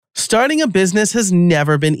Starting a business has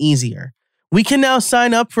never been easier. We can now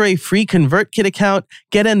sign up for a free ConvertKit account,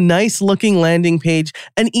 get a nice-looking landing page,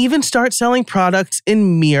 and even start selling products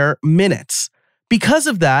in mere minutes. Because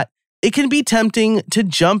of that, it can be tempting to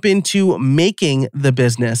jump into making the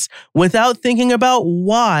business without thinking about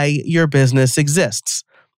why your business exists.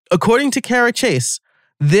 According to Kara Chase,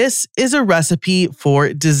 this is a recipe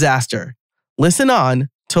for disaster. Listen on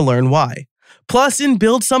to learn why. Plus, in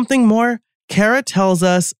Build Something More, Kara tells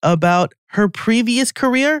us about her previous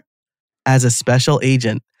career as a special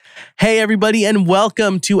agent. Hey, everybody, and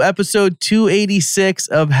welcome to episode 286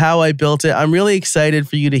 of How I Built It. I'm really excited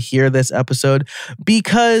for you to hear this episode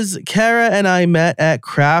because Kara and I met at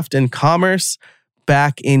Craft and Commerce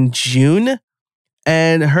back in June,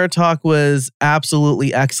 and her talk was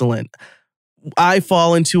absolutely excellent. I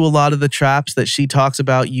fall into a lot of the traps that she talks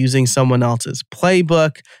about using someone else's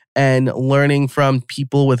playbook and learning from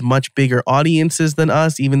people with much bigger audiences than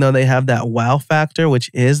us, even though they have that wow factor, which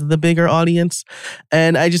is the bigger audience.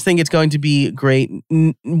 And I just think it's going to be great,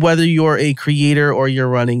 whether you're a creator or you're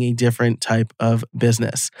running a different type of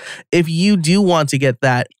business. If you do want to get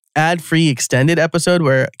that ad-free extended episode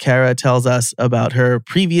where Kara tells us about her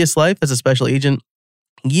previous life as a special agent,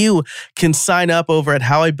 you can sign up over at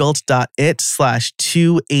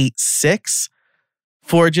howibuilt.it/286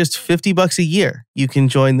 for just $50 a year. You can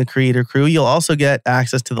join the creator crew. You'll also get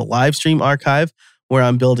access to the live stream archive where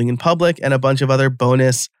I'm building in public and a bunch of other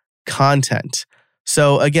bonus content.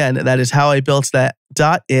 So again, that is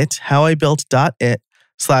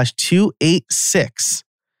howibuilt.it/286.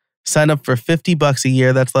 Sign up for $50 a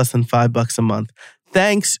year. That's less than $5 a month.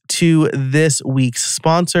 Thanks to this week's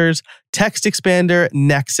sponsors, TextExpander,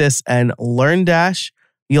 Nexus, and LearnDash.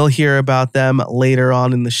 You'll hear about them later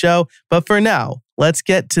on in the show. But for now, let's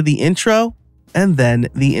get to the intro and then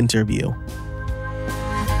the interview.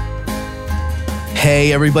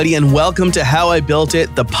 Hey, everybody, and welcome to How I Built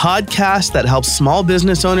It, the podcast that helps small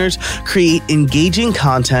business owners create engaging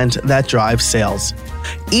content that drives sales.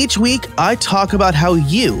 Each week, I talk about how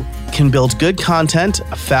you can build good content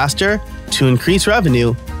faster to increase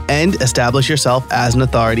revenue and establish yourself as an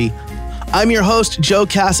authority. I'm your host, Joe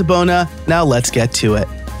Casabona. Now let's get to it.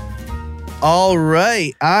 All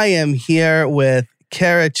right, I am here with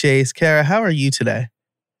Kara Chase. Kara, how are you today?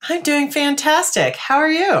 I'm doing fantastic. How are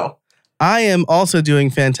you? I am also doing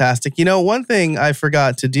fantastic. You know, one thing I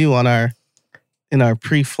forgot to do in our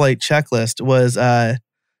pre-flight checklist was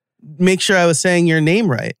make sure I was saying your name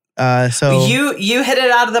right. So you hit it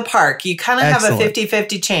out of the park. You kind of have a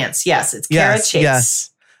 50-50 chance. Yes, it's Kara Chase. Yes.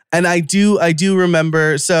 And I do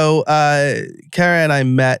remember. So Kara and I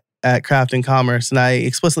met at Craft and Commerce, and I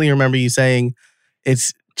explicitly remember you saying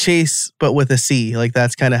it's Chase, but with a C. Like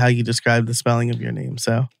that's kind of how you describe the spelling of your name.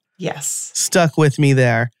 So yes, stuck with me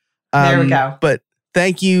there. There we go. But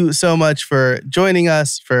thank you so much for joining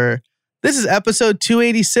us this is episode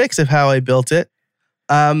 286 of How I Built It.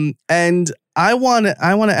 And I want to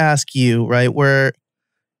ask you, right, where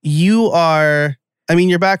you are. I mean,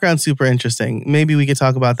 your background's super interesting. Maybe we could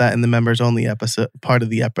talk about that in the members only episode part of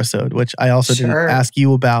the episode, which I also didn't ask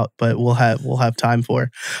you about, but we'll have time for.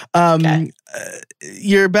 Okay.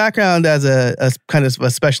 Your background as a kind of a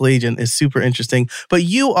special agent is super interesting, but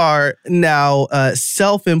you are now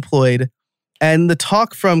self-employed, and the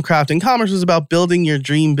talk from Craft and Commerce was about building your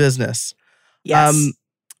dream business. Yes.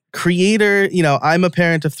 Creator, you know, I'm a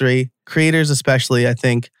parent of 3. Creators especially, I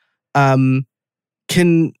think,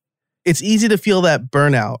 it's easy to feel that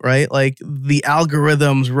burnout, right? Like the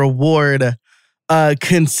algorithms reward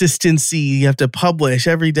consistency. You have to publish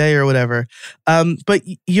every day or whatever. But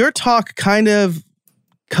your talk kind of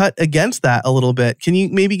cut against that a little bit. Can you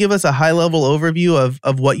maybe give us a high-level overview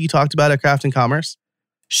of what you talked about at Craft and Commerce?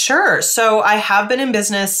 Sure. So I have been in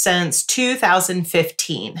business since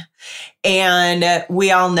 2015. And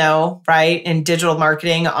we all know, right, in digital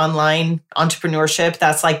marketing, online entrepreneurship,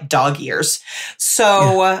 that's like dog years.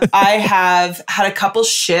 So I have had a couple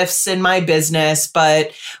shifts in my business,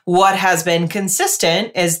 but what has been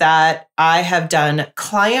consistent is that I have done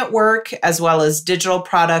client work as well as digital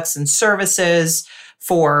products and services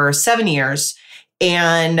for 7 years.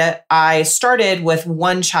 And I started with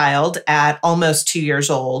one child at almost 2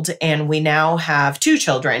 years old, and we now have 2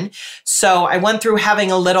 children. So I went through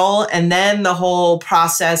having a little, and then the whole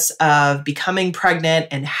process of becoming pregnant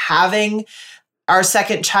and having our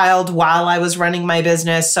second child while I was running my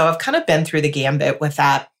business. So I've kind of been through the gambit with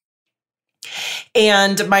that.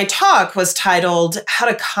 And my talk was titled, How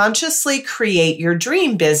to Consciously Create Your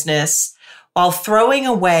Dream Business While Throwing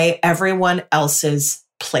Away Everyone Else's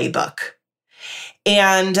Playbook.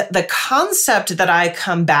 And the concept that I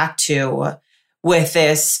come back to with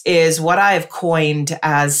this is what I've coined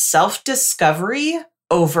as self-discovery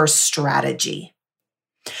over strategy.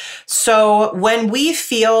 So when we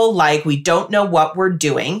feel like we don't know what we're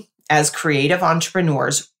doing as creative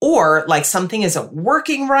entrepreneurs, or like something isn't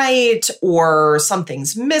working right, or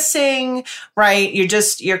something's missing, right?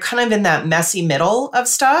 You're kind of in that messy middle of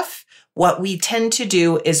stuff. What we tend to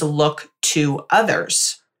do is look to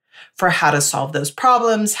others for how to solve those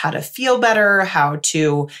problems, how to feel better, how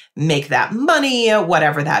to make that money,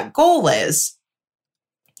 whatever that goal is.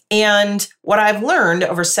 And what I've learned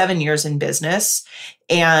over 7 years in business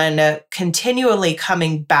and continually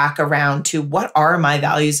coming back around to what are my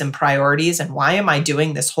values and priorities and why am I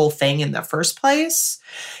doing this whole thing in the first place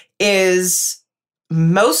is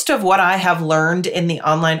most of what I have learned in the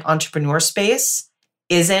online entrepreneur space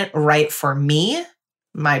isn't right for me,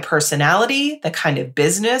 my personality, the kind of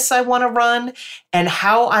business I want to run, and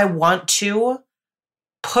how I want to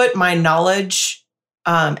put my knowledge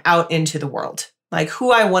out into the world. Like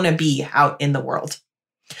who I want to be out in the world.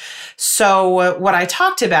 So what I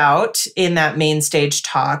talked about in that main stage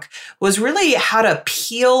talk was really how to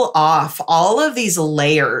peel off all of these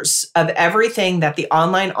layers of everything that the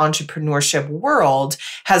online entrepreneurship world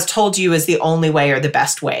has told you is the only way or the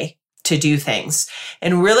best way to do things,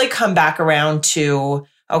 and really come back around to,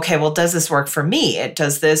 okay, well, does this work for me?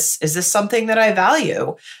 Is this something that I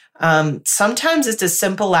value? Sometimes it's as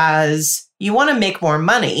simple as you want to make more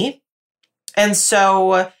money. And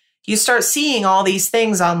so you start seeing all these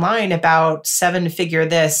things online about 7-figure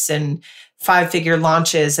this and 5-figure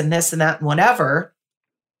launches and this and that and whatever.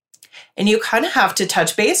 And you kind of have to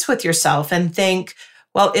touch base with yourself and think,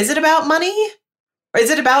 well, is it about money? Or is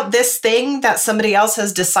it about this thing that somebody else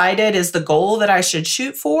has decided is the goal that I should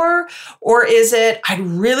shoot for? Or is it, I'd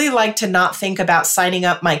really like to not think about signing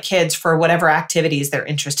up my kids for whatever activities they're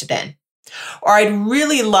interested in? Or I'd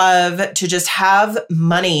really love to just have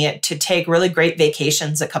money to take really great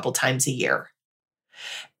vacations a couple times a year.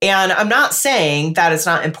 And I'm not saying that it's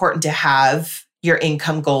not important to have your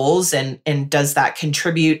income goals and does that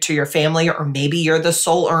contribute to your family, or maybe you're the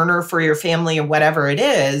sole earner for your family or whatever it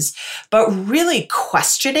is, but really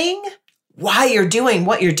questioning why you're doing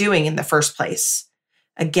what you're doing in the first place.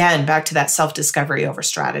 Again, back to that self-discovery over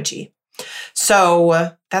strategy.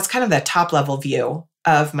 So that's kind of the top level view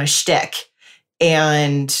of my shtick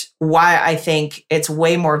and why I think it's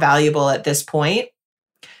way more valuable at this point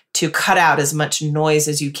to cut out as much noise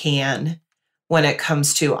as you can when it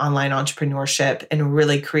comes to online entrepreneurship and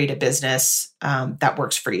really create a business that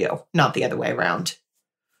works for you, not the other way around.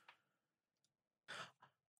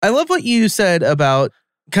 I love what you said about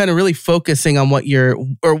kind of really focusing on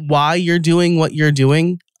why you're doing what you're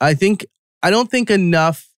doing. I don't think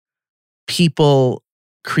enough people,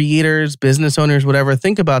 creators, business owners, whatever,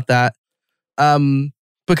 think about that.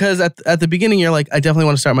 Because at the beginning, you're like, I definitely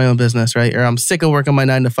want to start my own business, right? Or I'm sick of working my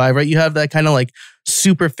 9 to 5, right? You have that kind of like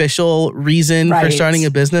superficial reason for starting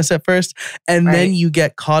a business at first. And then you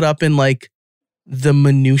get caught up in like the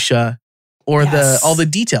minutia or all the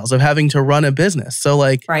details of having to run a business. So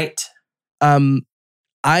like,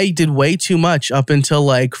 I did way too much up until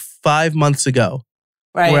like 5 months ago.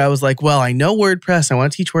 Where I was like, well, I know WordPress. I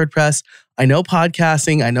want to teach WordPress. I know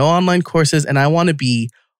podcasting. I know online courses. And I want to be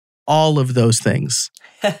all of those things.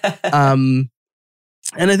 And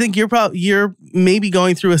I think you're maybe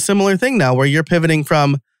going through a similar thing now where you're pivoting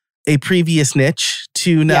from a previous niche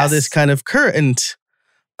to now this kind of current,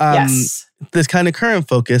 this kind of current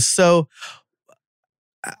focus. So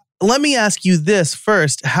let me ask you this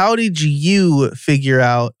first. How did you figure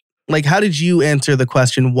out, like, how did you answer the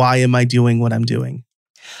question, why am I doing what I'm doing?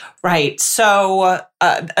 Right. So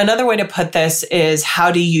another way to put this is,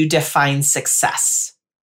 how do you define success?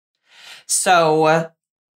 So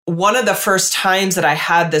one of the first times that I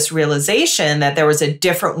had this realization that there was a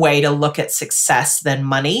different way to look at success than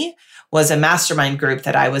money was a mastermind group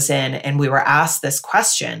that I was in, and we were asked this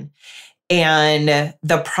question. And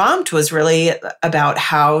the prompt was really about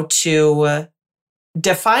how to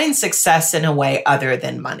define success in a way other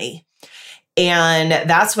than money. And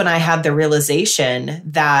that's when I had the realization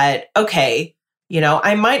that, okay,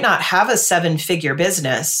 I might not have a 7-figure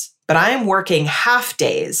business, but I am working half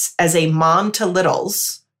days as a mom to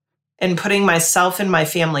littles and putting myself and my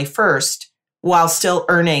family first while still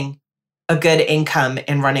earning a good income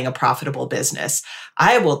and running a profitable business.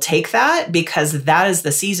 I will take that because that is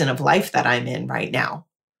the season of life that I'm in right now.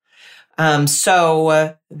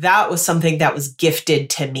 So that was something that was gifted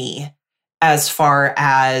to me as far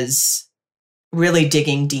as really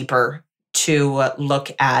digging deeper to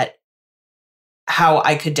look at how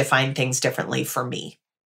I could define things differently for me.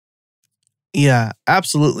 Yeah,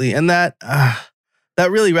 absolutely. And that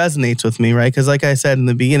that really resonates with me, right? Because like I said in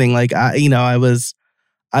the beginning, like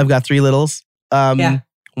I've got 3 littles.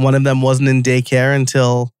 One of them wasn't in daycare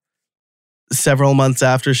until several months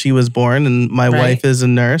after she was born, and my wife is a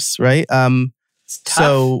nurse, right?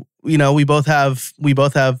 So we both have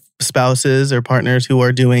spouses or partners who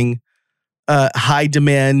are doing high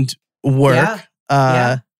demand work.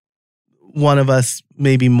 One of us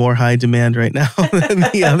may be more high demand right now than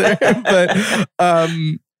the other,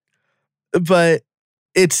 but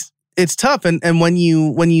it's tough. And when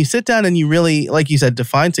you sit down and you really, like you said,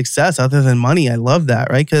 define success other than money, I love that,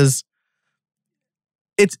 right? Because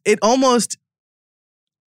it almost,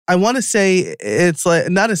 I want to say it's like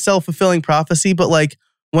not a self-fulfilling prophecy, but like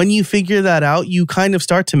when you figure that out, you kind of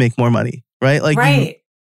start to make more money, right? Like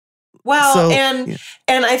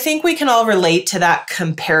and I think we can all relate to that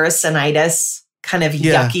comparisonitis kind of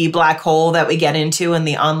yucky black hole that we get into in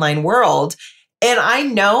the online world. And I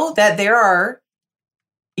know that there are,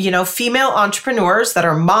 female entrepreneurs that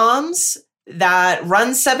are moms that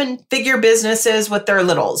run 7-figure businesses with their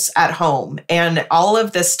littles at home and all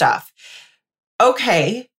of this stuff.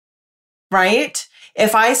 Okay, right?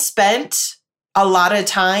 If I spent a lot of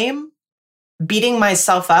time beating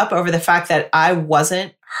myself up over the fact that I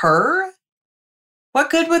wasn't her, what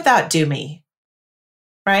good would that do me?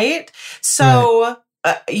 Right? So,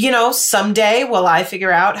 someday will I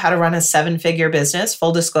figure out how to run a 7-figure business?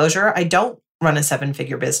 Full disclosure, I don't run a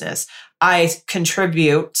 7-figure business. I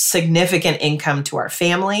contribute significant income to our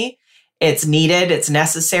family. It's needed, it's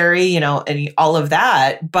necessary, and all of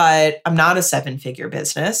that, but I'm not a 7-figure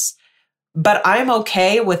business. But I'm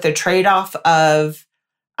okay with the trade-off of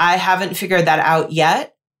I haven't figured that out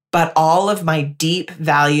yet, but all of my deep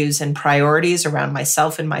values and priorities around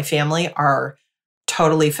myself and my family are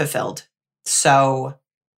totally fulfilled. So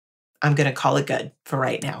I'm going to call it good for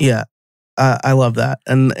right now. Yeah, I love that.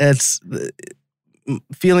 And it's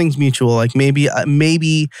feelings mutual. Like maybe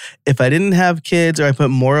if I didn't have kids or I put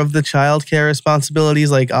more of the childcare responsibilities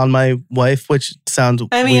like on my wife, which sounds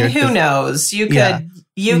weird, who knows? You could,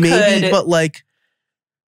 but like,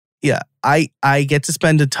 I get to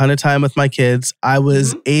spend a ton of time with my kids. I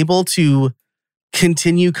was able to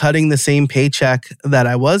continue cutting the same paycheck that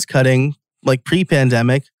I was cutting like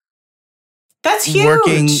pre-pandemic. That's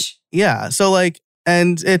huge. So like,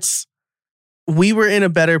 and we were in a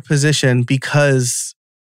better position because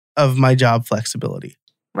of my job flexibility.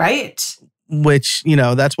 Right. Which,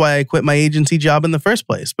 that's why I quit my agency job in the first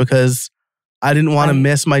place, because I didn't want to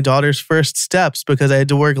miss my daughter's first steps because I had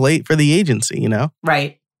to work late for the agency,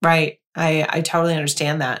 Right. I totally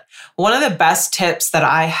understand that. One of the best tips that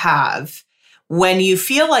I have when you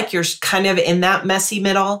feel like you're kind of in that messy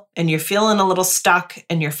middle and you're feeling a little stuck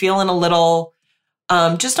and you're feeling a little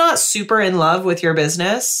just not super in love with your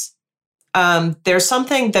business, there's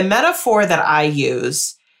something, the metaphor that I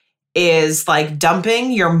use is like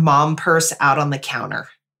dumping your mom purse out on the counter.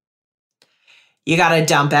 You got to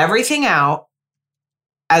dump everything out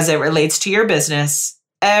as it relates to your business,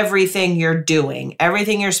 everything you're doing,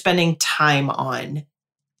 everything you're spending time on,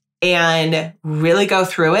 and really go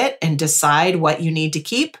through it and decide what you need to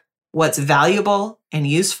keep, what's valuable and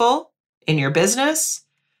useful in your business,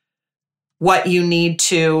 what you need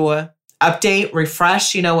to update,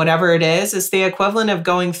 refresh, whatever it is. It's the equivalent of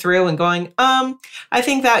going through and going, I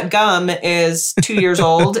think that gum is 2 years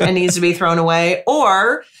old and needs to be thrown away.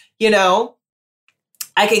 Or,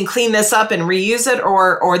 I can clean this up and reuse it,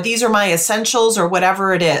 or these are my essentials, or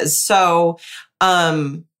whatever it is. So,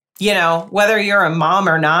 whether you're a mom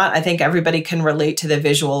or not, I think everybody can relate to the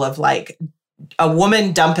visual of like a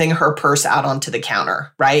woman dumping her purse out onto the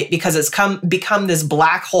counter, right? Because it's become this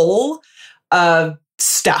black hole of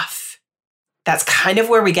stuff. That's kind of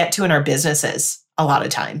where we get to in our businesses a lot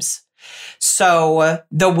of times. So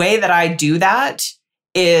the way that I do that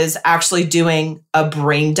is actually doing a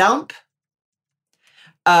brain dump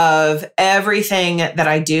of everything that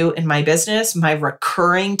I do in my business, my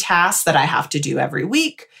recurring tasks that I have to do every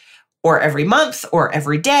week or every month or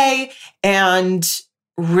every day, and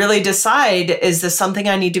really decide, is this something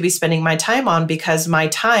I need to be spending my time on? Because my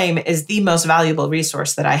time is the most valuable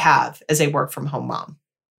resource that I have as a work from home mom.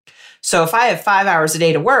 So if I have 5 hours a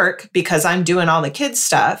day to work because I'm doing all the kids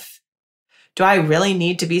stuff, do I really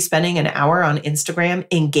need to be spending an hour on Instagram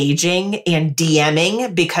engaging and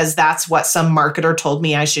DMing because that's what some marketer told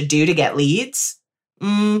me I should do to get leads?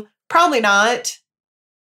 Probably not.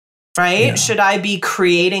 Right? Yeah. Should I be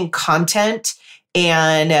creating content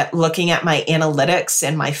and looking at my analytics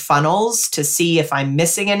and my funnels to see if I'm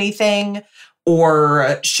missing anything?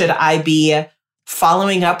 Or should I be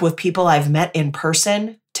following up with people I've met in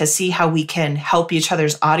person to see how we can help each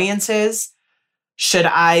other's audiences? Should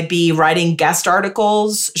I be writing guest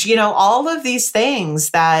articles? All of these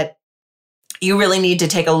things that you really need to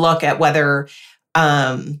take a look at whether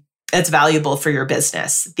it's valuable for your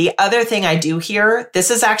business. The other thing I do here,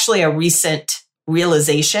 this is actually a recent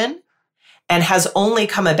realization and has only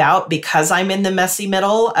come about because I'm in the messy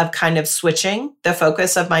middle of kind of switching the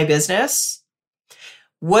focus of my business.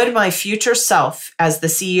 Would my future self as the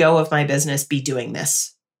CEO of my business be doing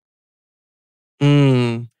this?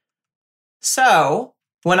 So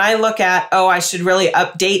when I look at, I should really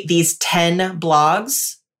update these 10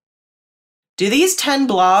 blogs, do these 10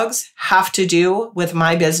 blogs have to do with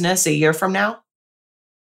my business a year from now?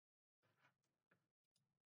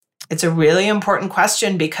 It's a really important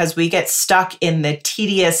question because we get stuck in the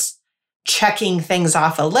tedious checking things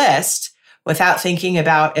off a list without thinking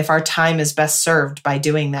about if our time is best served by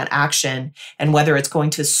doing that action and whether it's going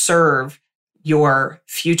to serve your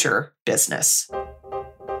future business.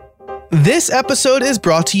 This episode is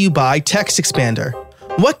brought to you by TextExpander.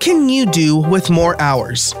 What can you do with more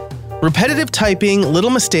hours? Repetitive typing, little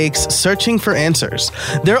mistakes, searching for answers.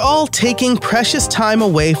 They're all taking precious time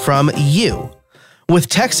away from you. With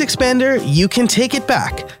TextExpander, you can take it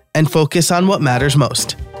back and focus on what matters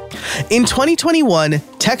most. In 2021,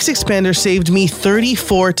 TextExpander saved me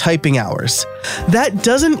 34 typing hours. That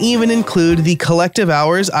doesn't even include the collective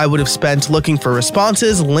hours I would have spent looking for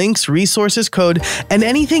responses, links, resources, code, and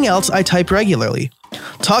anything else I type regularly.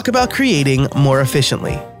 Talk about creating more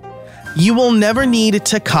efficiently. You will never need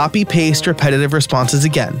to copy-paste repetitive responses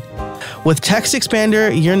again. With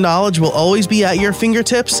TextExpander, your knowledge will always be at your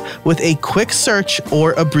fingertips with a quick search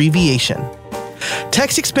or abbreviation.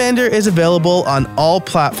 TextExpander is available on all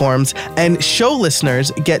platforms, and show listeners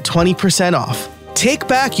get 20% off. Take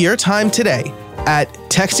back your time today at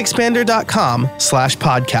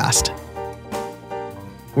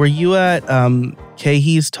textexpander.com/podcast. Were you at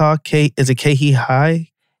Kehee's talk? Is it Kehee High?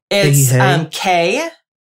 It's K.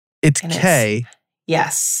 It's K.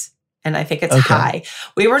 Yes. And I think it's high.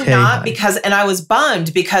 We were not and I was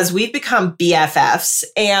bummed because we've become BFFs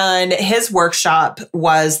and his workshop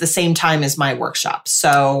was the same time as my workshop.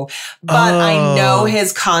 So, but I know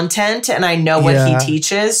his content and I know what he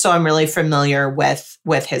teaches. So I'm really familiar with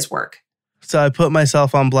his work. So I put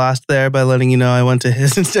myself on blast there by letting you know I went to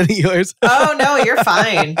his instead of yours. Oh, no, you're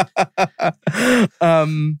fine.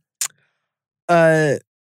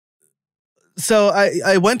 So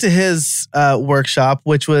I went to his workshop,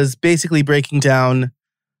 which was basically breaking down,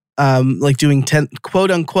 like doing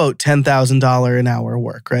quote unquote $10,000 an hour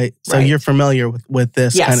work, right? So you're familiar with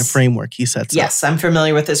this kind of framework he sets up. Yes, I'm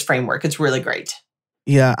familiar with this framework. It's really great.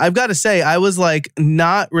 Yeah, I've got to say, I was like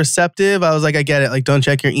not receptive. I was like, I get it. Like, don't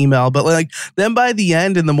check your email. But like then by the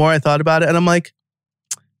end, and the more I thought about it, and I'm like,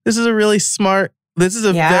 this is a really smart. This is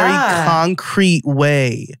a very concrete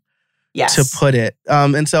way. Yes. To put it.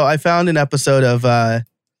 And so I found an episode of that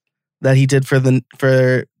he did for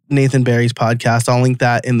Nathan Barry's podcast. I'll link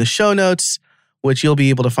that in the show notes, which you'll be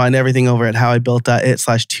able to find everything over at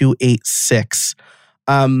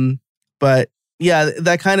howibuilt.it/286. But yeah,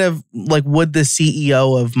 that kind of like would me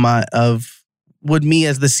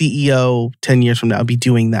as the CEO 10 years from now be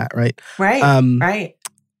doing that, right? Right. Right.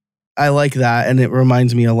 I like that. And it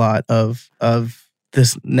reminds me a lot of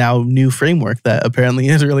this now new framework that apparently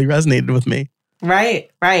has really resonated with me. Right.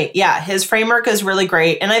 Yeah, his framework is really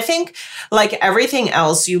great. And I think like everything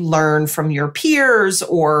else you learn from your peers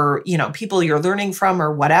or, people you're learning from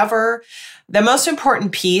or whatever, the most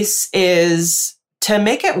important piece is to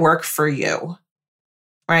make it work for you.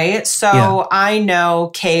 Right. So I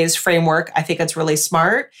know Kay's framework. I think it's really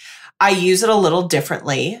smart. I use it a little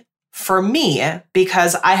differently for me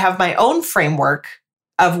because I have my own framework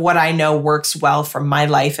of what I know works well for my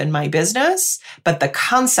life and my business, but the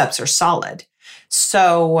concepts are solid.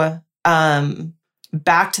 So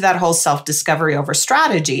back to that whole self-discovery over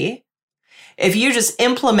strategy, if you just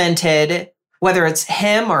implemented, whether it's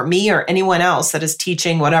him or me or anyone else that is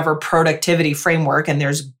teaching whatever productivity framework, and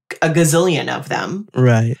there's a gazillion of them.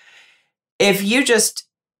 Right. If you just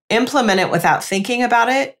implement it without thinking about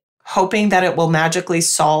it, hoping that it will magically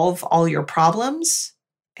solve all your problems,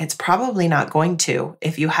 it's probably not going to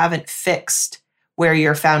if you haven't fixed where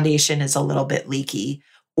your foundation is a little bit leaky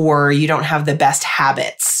or you don't have the best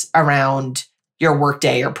habits around your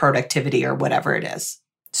workday or productivity or whatever it is.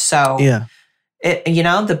 So,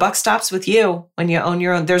 the buck stops with you when you own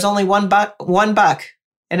your own. There's only one buck,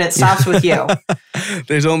 and it stops with you.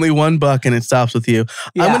 There's only one buck and it stops with you.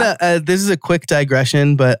 Yeah. I'm going to, this is a quick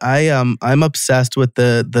digression, but I'm obsessed with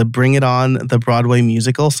the Bring It On, the Broadway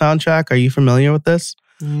musical soundtrack. Are you familiar with this?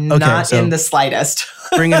 Not in the slightest.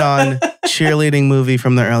 Bring It On, cheerleading movie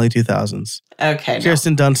from the early 2000s. Okay.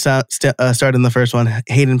 Kirsten Dunst starred in the first one.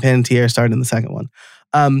 Hayden Panettiere starred in the second one.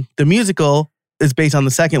 The musical is based on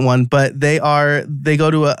the second one, but they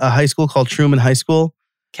go to a high school called Truman High School.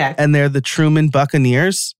 Okay. And they're the Truman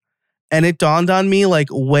Buccaneers. And it dawned on me like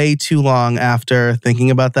way too long after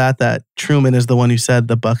thinking about that Truman is the one who said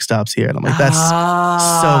the buck stops here. And I'm like, that's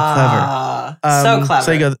so clever. So clever.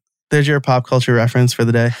 So you go, there's your pop culture reference for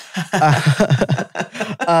the day.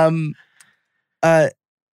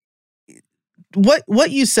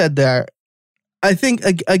 What you said there, I think,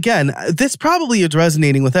 again, this probably is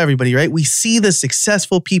resonating with everybody, right? We see the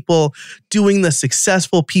successful people doing the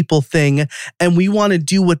successful people thing, and we want to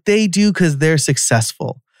do what they do because they're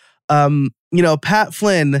successful. Pat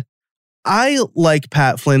Flynn, I like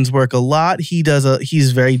Pat Flynn's work a lot.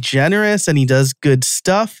 He's very generous and he does good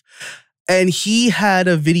stuff. And he had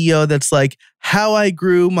a video that's like how I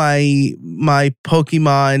grew my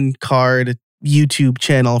Pokemon card YouTube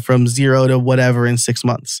channel from 0 to whatever in 6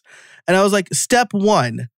 months. And I was like, step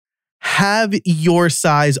 1, have your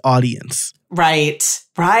size audience. Right.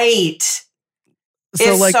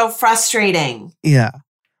 It's so frustrating. Yeah.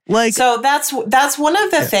 So that's one of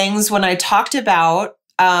the things when I talked about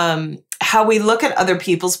how we look at other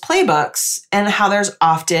people's playbooks and how there's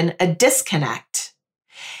often a disconnect.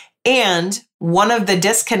 And one of the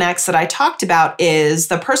disconnects that I talked about is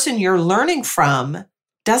the person you're learning from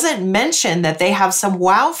doesn't mention that they have some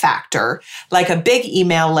wow factor, like a big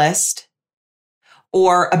email list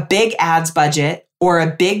or a big ads budget or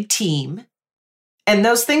a big team. And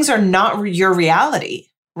those things are not your reality,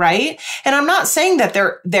 right? And I'm not saying that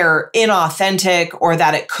they're inauthentic or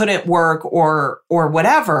that it couldn't work or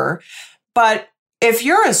whatever. But if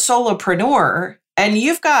you're a solopreneur and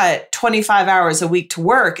you've got 25 hours a week to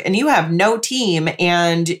work and you have no team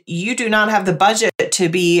and you do not have the budget to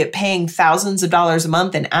be paying thousands of dollars a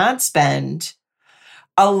month in ad spend,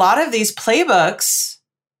 a lot of these playbooks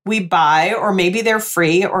we buy, or maybe they're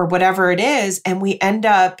free or whatever it is, and we end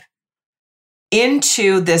up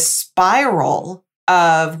into this spiral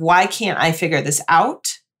of why can't I figure this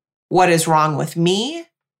out? What is wrong with me?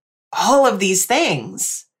 All of these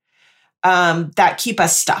things that keep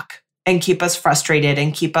us stuck and keep us frustrated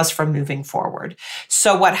and keep us from moving forward.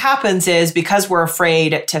 So what happens is because we're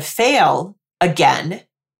afraid to fail again,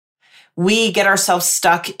 we get ourselves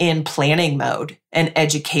stuck in planning mode and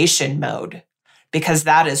education mode because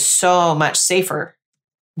that is so much safer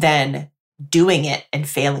than doing it and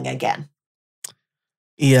failing again.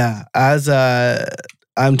 Yeah,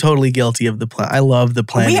 I'm totally guilty of the plan. I love the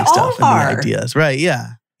planning stuff and the ideas. Right,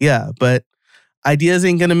 yeah. But ideas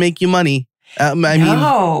ain't going to make you money. I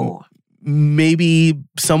mean, maybe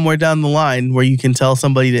somewhere down the line where you can tell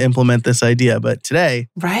somebody to implement this idea. But today,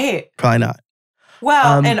 right, probably not.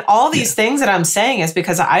 Well, and all these things that I'm saying is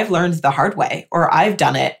because I've learned the hard way or I've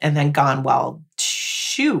done it and then gone, well,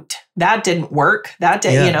 shoot, that didn't work. That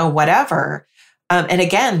did, whatever. And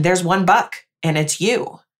again, there's $1 and it's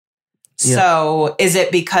you. Yeah. So is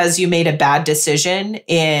it because you made a bad decision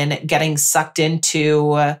in getting sucked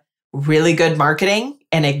into really good marketing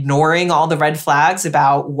and ignoring all the red flags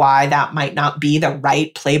about why that might not be the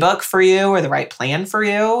right playbook for you or the right plan for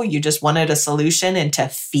you? You just wanted a solution and to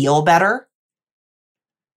feel better?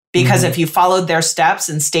 Because if you followed their steps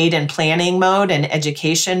and stayed in planning mode and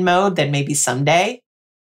education mode, then maybe someday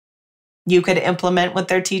you could implement what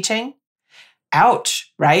they're teaching.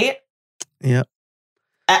 Ouch, right? Yeah.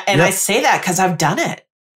 And I say that because I've done it.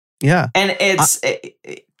 Yeah. And it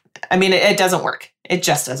doesn't work. It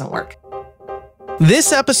just doesn't work.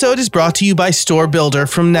 This episode is brought to you by Store Builder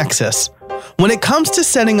from Nexus. When it comes to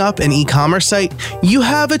setting up an e-commerce site, you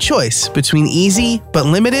have a choice between easy but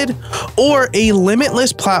limited or a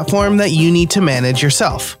limitless platform that you need to manage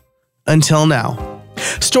yourself. Until now.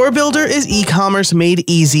 Store Builder is e-commerce made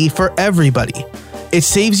easy for everybody. It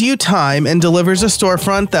saves you time and delivers a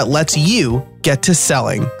storefront that lets you get to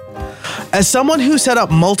selling. As someone who set up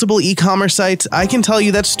multiple e-commerce sites, I can tell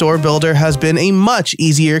you that Store Builder has been a much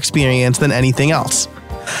easier experience than anything else.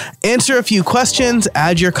 Answer a few questions,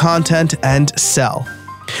 add your content, and sell.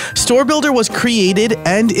 Store Builder was created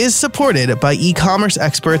and is supported by e-commerce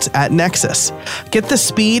experts at Nexus. Get the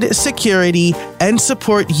speed, security, and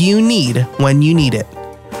support you need when you need it.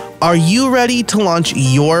 Are you ready to launch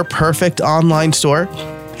your perfect online store?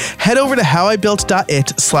 Head over to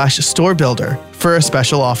howibuilt.it/storebuilder for a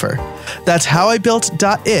special offer. That's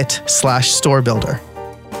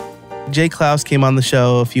howibuilt.it/storebuilder. Jay Klaus came on the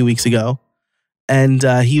show a few weeks ago, and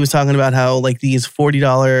he was talking about how like these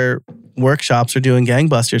 $40 workshops are doing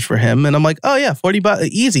gangbusters for him. And I'm like, oh yeah, $40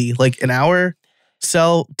 easy, like an hour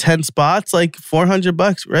sell 10 spots, like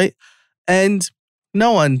 $400, right? And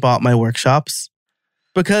no one bought my workshops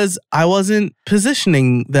because I wasn't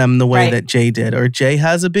positioning them the way that Jay did, or Jay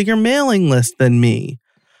has a bigger mailing list than me.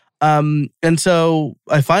 And so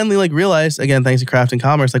I finally like realized, again, thanks to Craft and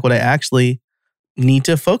Commerce, like what I actually need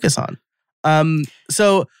to focus on.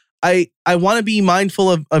 So I want to be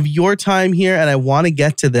mindful of your time here, and I want to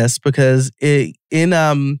get to this because at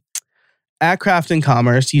Craft and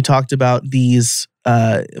Commerce, you talked about these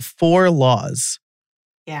 4 laws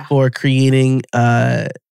for creating,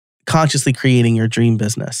 consciously creating your dream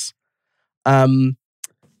business.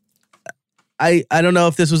 I don't know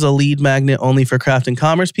if this was a lead magnet only for Craft and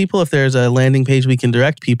Commerce people. If there's a landing page we can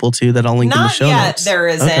direct people to that I'll link in the show notes. There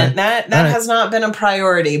isn't. Okay. That has not been a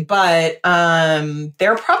priority, but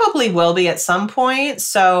there probably will be at some point.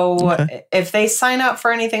 So if they sign up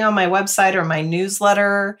for anything on my website or my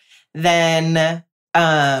newsletter, then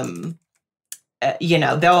they'll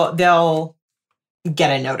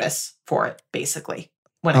get a notice for it, basically.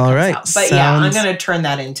 When it comes out. But I'm going to turn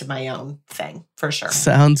that into my own thing for sure.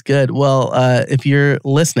 Sounds good. Well, if you're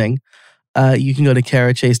listening, you can go to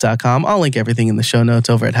karachase.com. I'll link everything in the show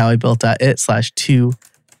notes over at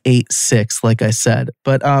howibuilt.it/286, like I said.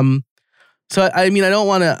 But so I mean, I don't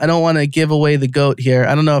want to give away the goat here.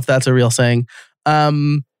 I don't know if that's a real saying.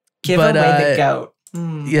 Give away the goat.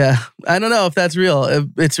 Yeah, I don't know if that's real.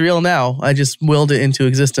 It's real now. I just willed it into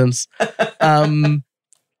existence.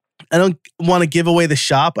 I don't want to give away the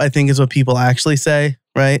shop, I think is what people actually say,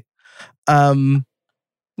 right? No,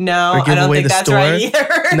 I don't think that's right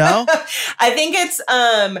either. No? I think it's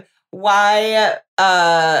why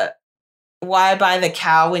buy the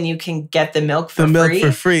cow when you can get the milk for free? The milk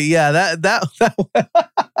for free. Yeah, that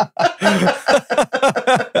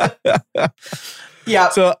Yeah.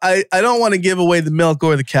 So I don't want to give away the milk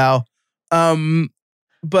or the cow.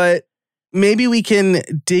 But maybe we can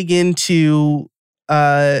dig into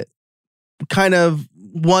kind of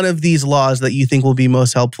one of these laws that you think will be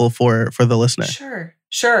most helpful for the listener.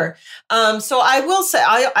 Sure. So I will say,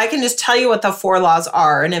 I can just tell you what the 4 laws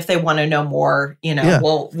are. And if they want to know more,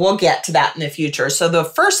 we'll get to that in the future. So the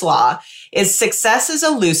first law is success is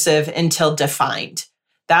elusive until defined.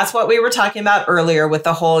 That's what we were talking about earlier with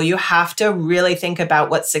the whole, you have to really think about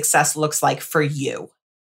what success looks like for you.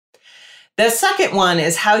 The second one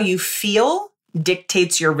is how you feel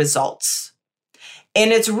dictates your results.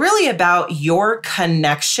 And it's really about your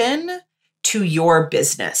connection to your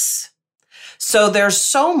business. So there's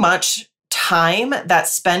so much time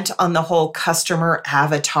that's spent on the whole customer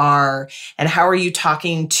avatar and how are you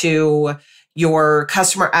talking to your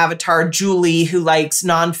customer avatar, Julie, who likes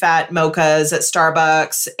non-fat mochas at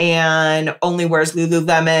Starbucks and only wears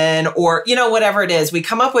Lululemon or, whatever it is. We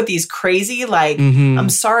come up with these crazy, I'm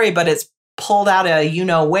sorry, but it's pulled out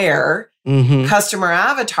of where customer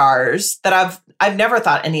avatars that I've never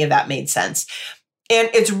thought any of that made sense. And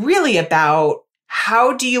it's really about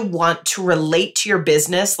how do you want to relate to your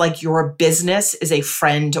business like your business is a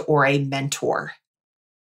friend or a mentor?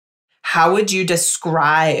 How would you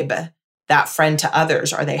describe that friend to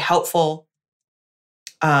others? Are they helpful?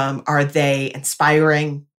 Are they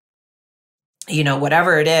inspiring?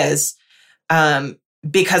 Whatever it is.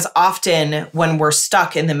 Because often when we're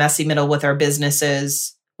stuck in the messy middle with our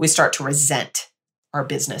businesses, we start to resent our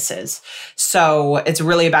businesses. So it's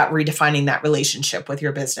really about redefining that relationship with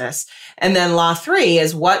your business. And then law 3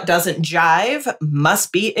 is what doesn't jive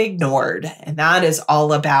must be ignored. And that is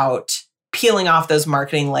all about peeling off those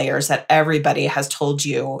marketing layers that everybody has told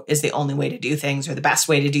you is the only way to do things or the best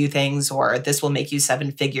way to do things, or this will make you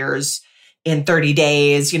 7 figures in 30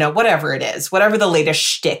 days, whatever it is, whatever the latest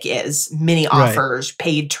shtick is, mini offers,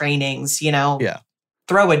 paid trainings,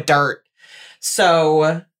 throw a dart.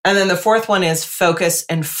 So, and then the 4th one is focus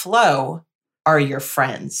and flow are your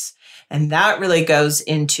friends. And that really goes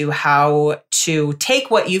into how to take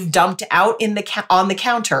what you've dumped out on the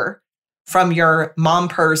counter from your mom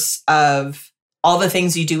purse of all the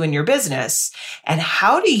things you do in your business. And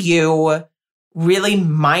how do you really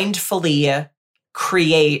mindfully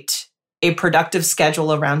create a productive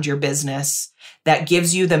schedule around your business that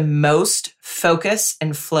gives you the most focus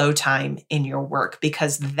and flow time in your work,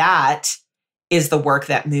 because that is the work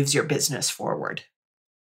that moves your business forward.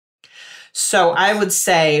 So I would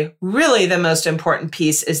say really the most important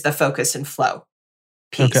piece is the focus and flow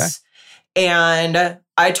piece. Okay. And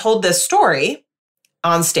I told this story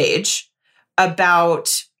on stage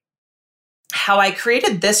about how I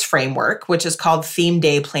created this framework, which is called Theme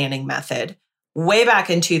Day Planning Method, way back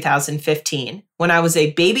in 2015. When I was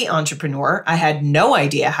a baby entrepreneur, I had no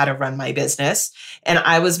idea how to run my business. And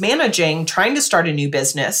I was trying to start a new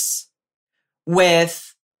business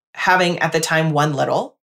with having at the time one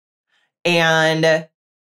little and,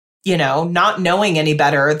 not knowing any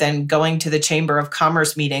better than going to the Chamber of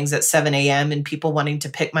Commerce meetings at 7 a.m. and people wanting to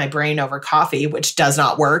pick my brain over coffee, which does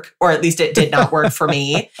not work, or at least it did not work for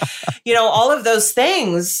me. All of those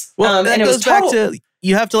things. Well, that and it goes was back to,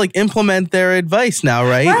 you have to implement their advice now,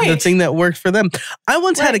 right? The thing that worked for them. I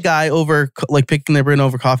once had a guy over, picking their brain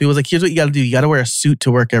over coffee, was like, here's what you got to do. You got to wear a suit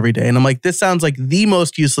to work every day. And I'm like, this sounds like the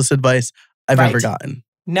most useless advice I've ever gotten.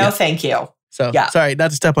 No, thank you. So sorry, not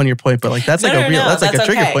to step on your point, but that's like that's like a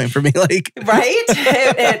trigger point for me. Right?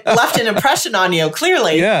 It left an impression on you,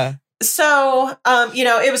 clearly. Yeah. So,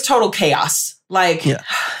 it was total chaos. I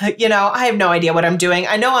have no idea what I'm doing.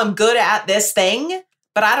 I know I'm good at this thing,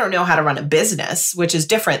 but I don't know how to run a business, which is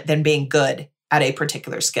different than being good at a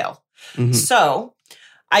particular skill. Mm-hmm. So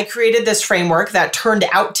I created this framework that turned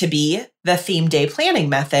out to be the theme day planning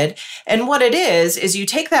method. And what it is you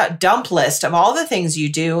take that dump list of all the things you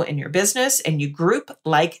do in your business and you group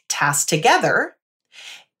tasks together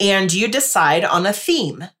and you decide on a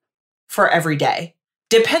theme for every day,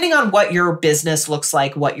 depending on what your business looks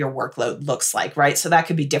like, what your workload looks like, right? So that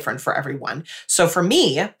could be different for everyone. So for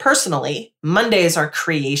me personally, Mondays are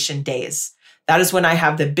creation days. That is when I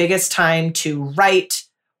have the biggest time to write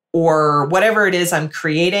or whatever it is I'm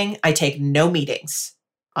creating. I take no meetings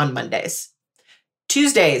on Mondays.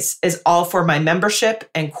 Tuesdays is all for my membership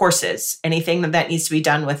and courses, anything that needs to be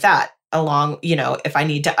done with that along, if I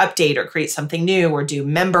need to update or create something new or do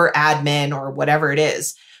member admin or whatever it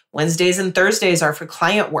is. Wednesdays and Thursdays are for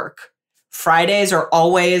client work. Fridays are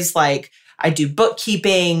always I do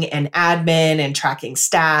bookkeeping and admin and tracking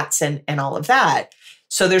stats and all of that.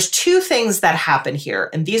 So there's two things that happen here.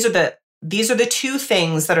 And these are the two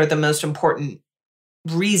things that are the most important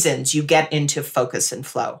reasons you get into focus and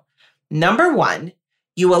flow. Number one,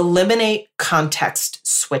 you eliminate context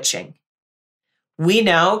switching. We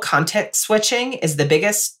know context switching is the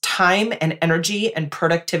biggest time and energy and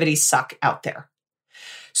productivity suck out there.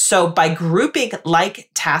 So by grouping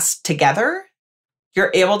tasks together,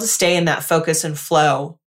 you're able to stay in that focus and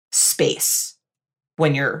flow space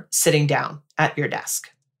when you're sitting down at your desk.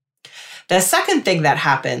 The second thing that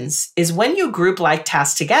happens is when you group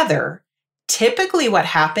tasks together, typically what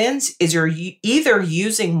happens is you're either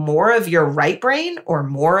using more of your right brain or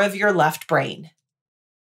more of your left brain.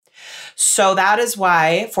 So that is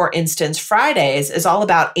why, for instance, Fridays is all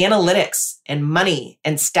about analytics and money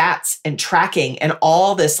and stats and tracking and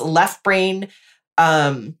all this left brain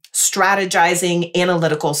strategizing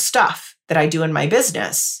analytical stuff that I do in my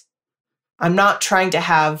business. I'm not trying to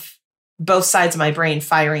have both sides of my brain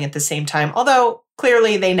firing at the same time, although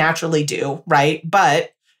clearly they naturally do, right?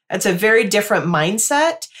 But it's a very different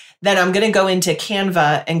mindset than I'm going to go into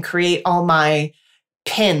Canva and create all my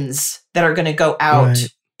pins that are going to go out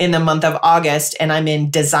in the month of August, and I'm in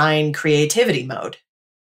design creativity mode.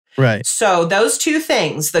 Right. So those two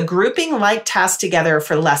things, the grouping tasks together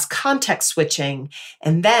for less context switching,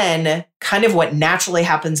 and then kind of what naturally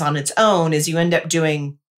happens on its own is you end up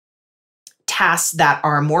doing tasks that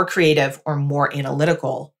are more creative or more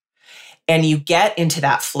analytical. And you get into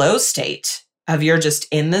that flow state of you're just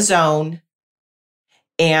in the zone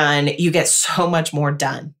and you get so much more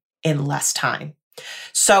done in less time.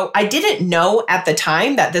 So I didn't know at the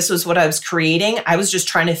time that this was what I was creating. I was just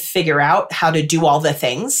trying to figure out how to do all the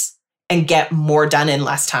things and get more done in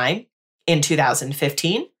less time in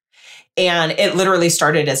 2015. And it literally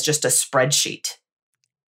started as just a spreadsheet.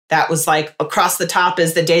 That was across the top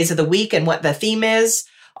is the days of the week and what the theme is.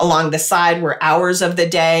 Along the side were hours of the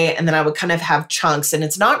day. And then I would kind of have chunks. And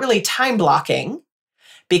it's not really time blocking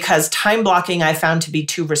because time blocking I found to be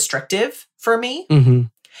too restrictive for me. Mm-hmm.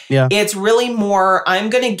 Yeah. It's really more, I'm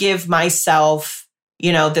going to give myself,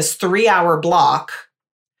 this 3-hour block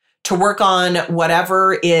to work on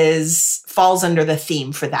whatever falls under the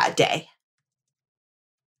theme for that day.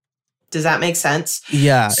 Does that make sense?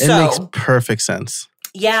 Yeah, it makes perfect sense.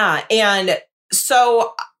 Yeah. And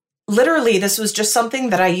so literally this was just something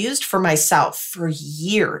that I used for myself for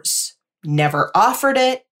years. Never offered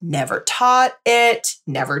it, never taught it,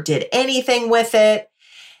 never did anything with it.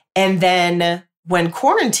 And then when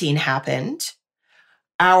quarantine happened,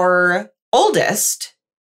 our oldest,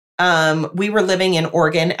 we were living in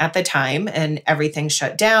Oregon at the time and everything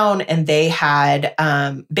shut down. And they had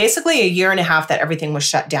basically a year and a half that everything was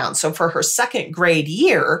shut down. So for her second grade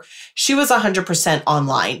year, she was 100%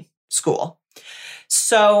 online school.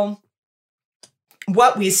 So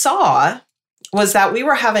what we saw was that we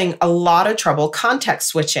were having a lot of trouble context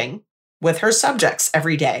switching with her subjects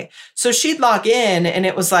every day. So she'd log in and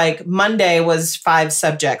it was Monday was 5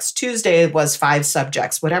 subjects, Tuesday was 5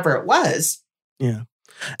 subjects, whatever it was. Yeah.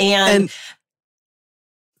 And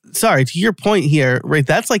sorry, to your point here, right?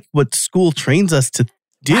 That's like what school trains us to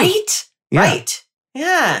do. Right? Yeah. Right.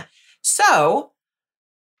 Yeah. So,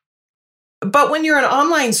 but when you're in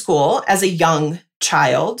online school as a young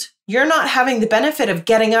child, you're not having the benefit of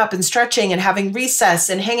getting up and stretching and having recess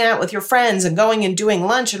and hanging out with your friends and going and doing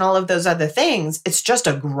lunch and all of those other things. It's just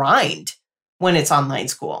a grind when it's online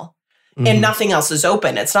school. And nothing else is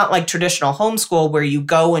open. It's not like traditional homeschool where you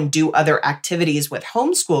go and do other activities with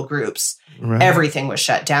homeschool groups. Right. Everything was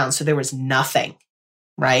shut down. So there was nothing,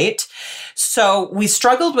 right? So we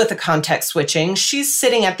struggled with the context switching. She's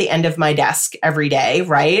sitting at the end of my desk every day,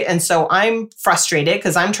 right? And so I'm frustrated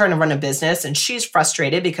because I'm trying to run a business and she's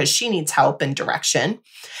frustrated because she needs help and direction.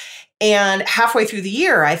 And halfway through the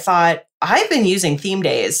year, I thought, I've been using theme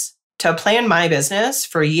days to plan my business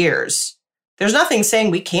for years. There's nothing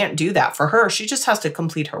saying we can't do that for her. She just has to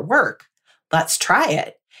complete her work. Let's try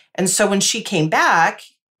it. And so when she came back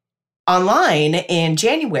online in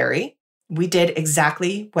January, we did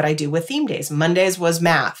exactly what I do with theme days. Mondays was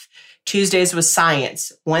math. Tuesdays was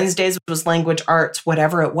science. Wednesdays was language arts,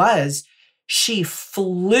 whatever it was. She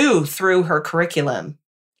flew through her curriculum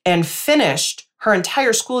and finished her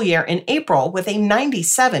entire school year in April with a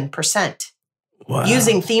 97%. Wow.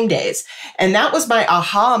 Using theme days. And that was my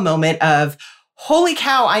aha moment of, holy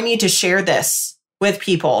cow, I need to share this with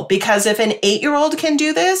people, because if an 8-year-old can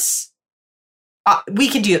do this, we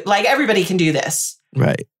can do, like, everybody can do this.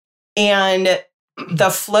 Right. And the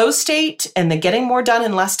flow state and the getting more done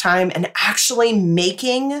in less time and actually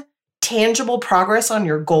making tangible progress on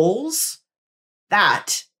your goals,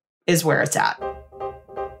 that is where it's at.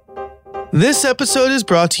 This episode is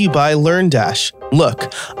brought to you by LearnDash.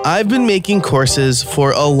 Look, I've been making courses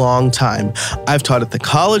for a long time. I've taught at the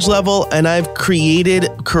college level, and I've created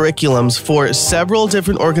curriculums for several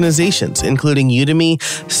different organizations, including Udemy,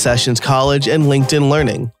 Sessions College, and LinkedIn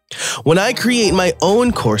Learning. When I create my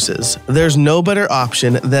own courses, there's no better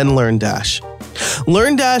option than LearnDash.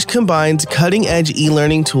 LearnDash combines cutting-edge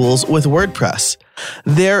e-learning tools with WordPress.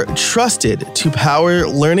 They're trusted to power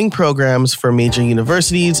learning programs for major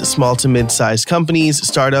universities, small to mid-sized companies,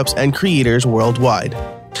 startups, and creators worldwide.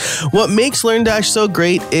 What makes LearnDash so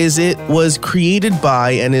great is it was created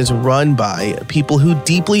by and is run by people who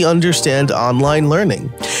deeply understand online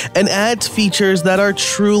learning and adds features that are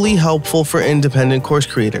truly helpful for independent course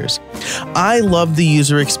creators. I love the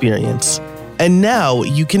user experience. And now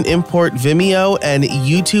you can import Vimeo and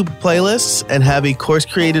YouTube playlists and have a course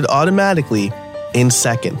created automatically in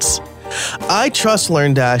seconds. I trust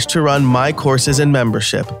LearnDash to run my courses and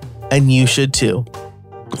membership, and you should too.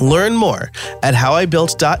 Learn more at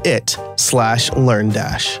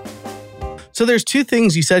howibuilt.it/LearnDash. So there's two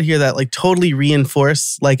things you said here that like totally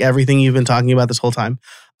reinforce like everything you've been talking about this whole time.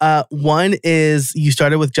 One is you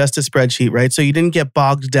started with just a spreadsheet, right? So you didn't get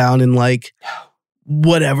bogged down in like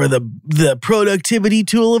whatever the productivity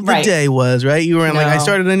tool of the day was, right? You were in like, I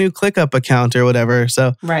started a new ClickUp account or whatever.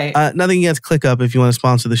 So nothing against ClickUp. If you want to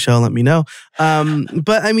sponsor the show, let me know.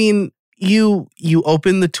 But I mean, you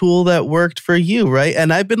opened the tool that worked for you, right?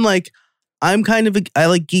 And I've been like, I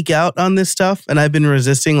like geek out on this stuff, and I've been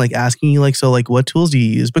resisting like asking you like, so like what tools do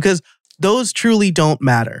you use? Because those truly don't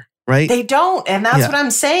matter, right? They don't. And that's what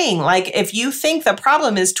I'm saying. Like, if you think the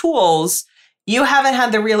problem is tools, you haven't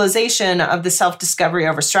had the realization of the self-discovery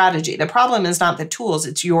over strategy. The problem is not the tools,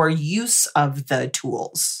 it's your use of the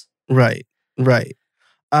tools. Right.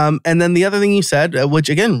 And then the other thing you said, which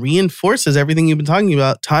again reinforces everything you've been talking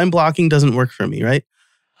about, time blocking doesn't work for me, right?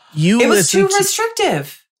 It was too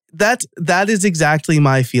restrictive. That is exactly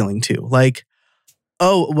my feeling too. Like,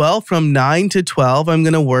 oh, well, from 9 to 12, I'm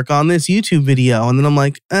going to work on this YouTube video. And then I'm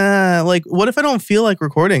like, what if I don't feel like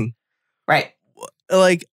recording? Right.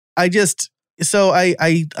 Like, I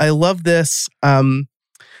love this. And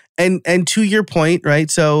to your point,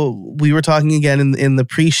 right? So we were talking again in the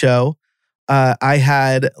pre-show. I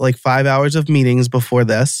had like 5 hours of meetings before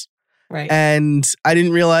this. Right. And I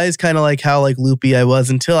didn't realize kind of like how like loopy I was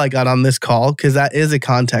until I got on this call, because that is a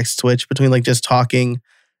context switch between like just talking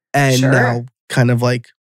and now kind of like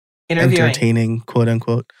entertaining, quote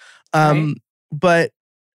unquote. But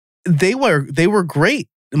they were great.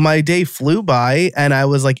 My day flew by and I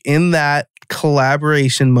was like in that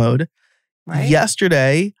collaboration mode. Right.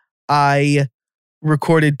 Yesterday, I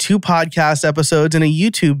recorded 2 podcast episodes and a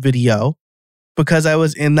YouTube video because I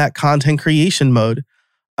was in that content creation mode.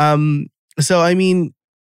 So I mean,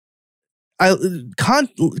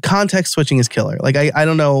 context switching is killer. Like I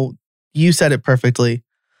don't know, you said it perfectly.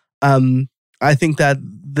 I think that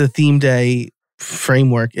the theme day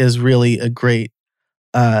framework is really a great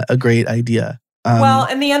idea. Well,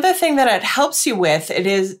 and the other thing that it helps you with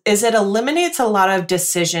is it eliminates a lot of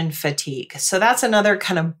decision fatigue. So that's another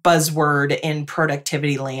kind of buzzword in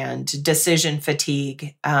productivity land. Decision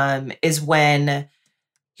fatigue is when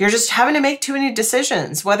you're just having to make too many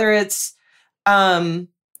decisions, whether it's,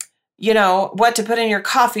 what to put in your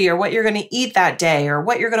coffee or what you're going to eat that day or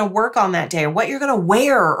what you're going to work on that day or what you're going to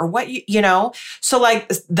wear or what So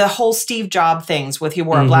like the whole Steve Jobs things with he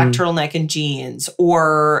wore a black turtleneck and jeans,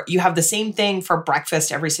 or you have the same thing for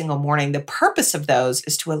breakfast every single morning. The purpose of those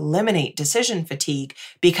is to eliminate decision fatigue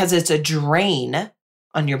because it's a drain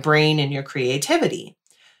on your brain and your creativity.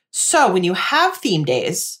 So when you have theme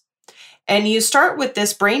days, and you start with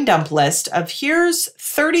this brain dump list of here's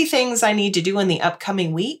 30 things I need to do in the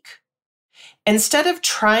upcoming week. Instead of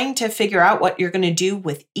trying to figure out what you're going to do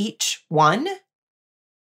with each one,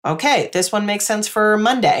 okay, this one makes sense for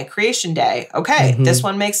Monday, creation day. Okay, this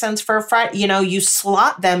one makes sense for Friday. You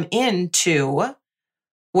slot them into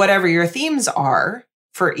whatever your themes are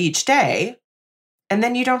for each day. And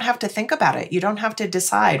then you don't have to think about it. You don't have to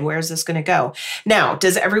decide where's this going to go. Now,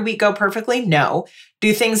 does every week go perfectly? No.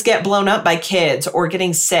 Do things get blown up by kids or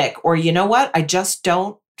getting sick? Or you know what? I just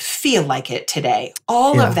don't feel like it today.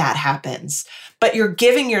 All of that happens. But you're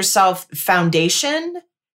giving yourself foundation,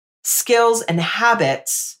 skills, and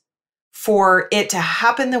habits for it to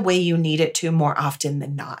happen the way you need it to more often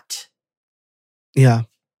than not. Yeah,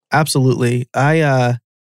 absolutely.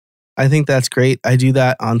 I think that's great. I do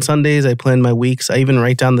that on Sundays. I plan my weeks. I even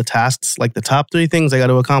write down the tasks, like the top 3 things I got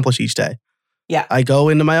to accomplish each day. Yeah. I go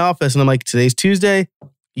into my office and I'm like, today's Tuesday,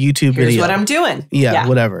 YouTube video. Here's what I'm doing. Yeah,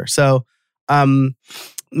 whatever. So,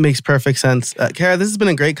 makes perfect sense. Kara, this has been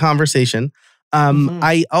a great conversation.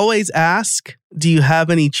 I always ask, do you have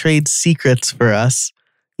any trade secrets for us?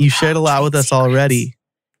 You shared a lot with us already.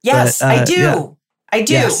 Yes, but, I do. Yeah. I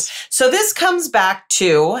do. Yes. So this comes back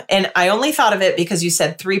to, and I only thought of it because you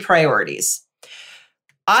said 3 priorities.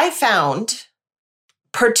 I found,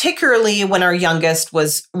 particularly when our youngest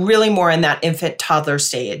was really more in that infant toddler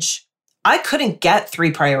stage, I couldn't get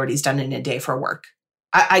 3 priorities done in a day for work.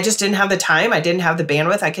 I just didn't have the time. I didn't have the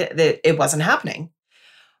bandwidth. It wasn't happening.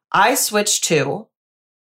 I switched to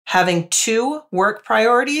having 2 work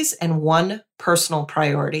priorities and 1 personal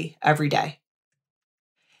priority every day.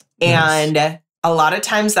 Nice. And a lot of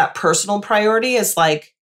times that personal priority is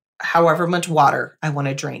like however much water I want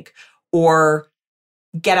to drink, or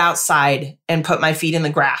get outside and put my feet in the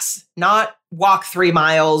grass, not walk 3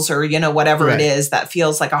 miles or, whatever it is that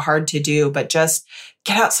feels like a hard to do, but just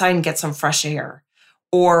get outside and get some fresh air,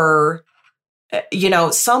 or,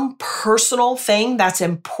 some personal thing that's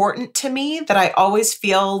important to me that I always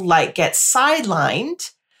feel like gets sidelined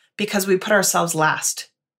because we put ourselves last.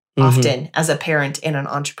 Often as a parent and an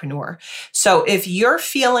entrepreneur. So if you're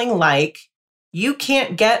feeling like you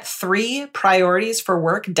can't get 3 priorities for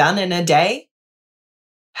work done in a day,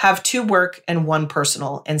 have 2 work and 1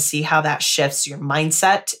 personal and see how that shifts your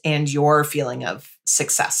mindset and your feeling of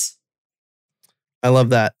success. I love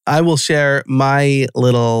that. I will share my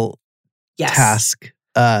little task,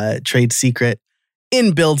 trade secret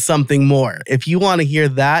in Build Something More. If you want to hear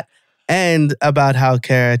that, and about how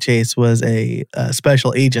Kara Chase was a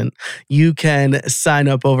special agent, you can sign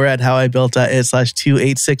up over at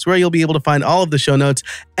howibuilt.it/286, where you'll be able to find all of the show notes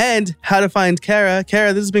and how to find Kara.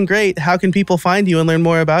 Kara, this has been great. How can people find you and learn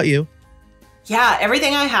more about you? Yeah,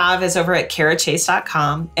 everything I have is over at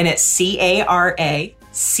karachase.com, and it's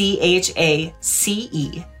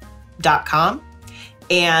CARACHACE.com.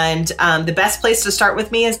 And the best place to start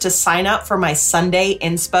with me is to sign up for my Sunday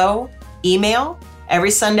Inspo email.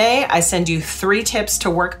 Every Sunday, I send you 3 tips to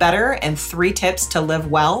work better and 3 tips to live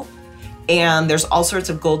well. And there's all sorts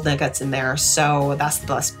of gold nuggets in there. So that's the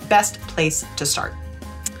best place to start.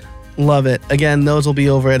 Love it. Again, those will be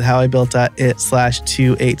over at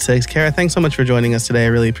howibuilt.it/286. Kara, thanks so much for joining us today. I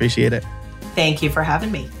really appreciate it. Thank you for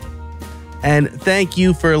having me. And thank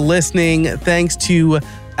you for listening. Thanks to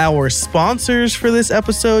our sponsors for this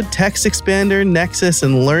episode, TextExpander, Nexus,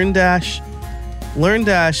 and LearnDash.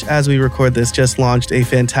 LearnDash, as we record this, just launched a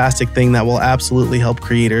fantastic thing that will absolutely help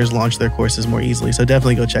creators launch their courses more easily. So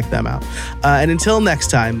definitely go check them out. And until next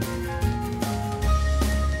time,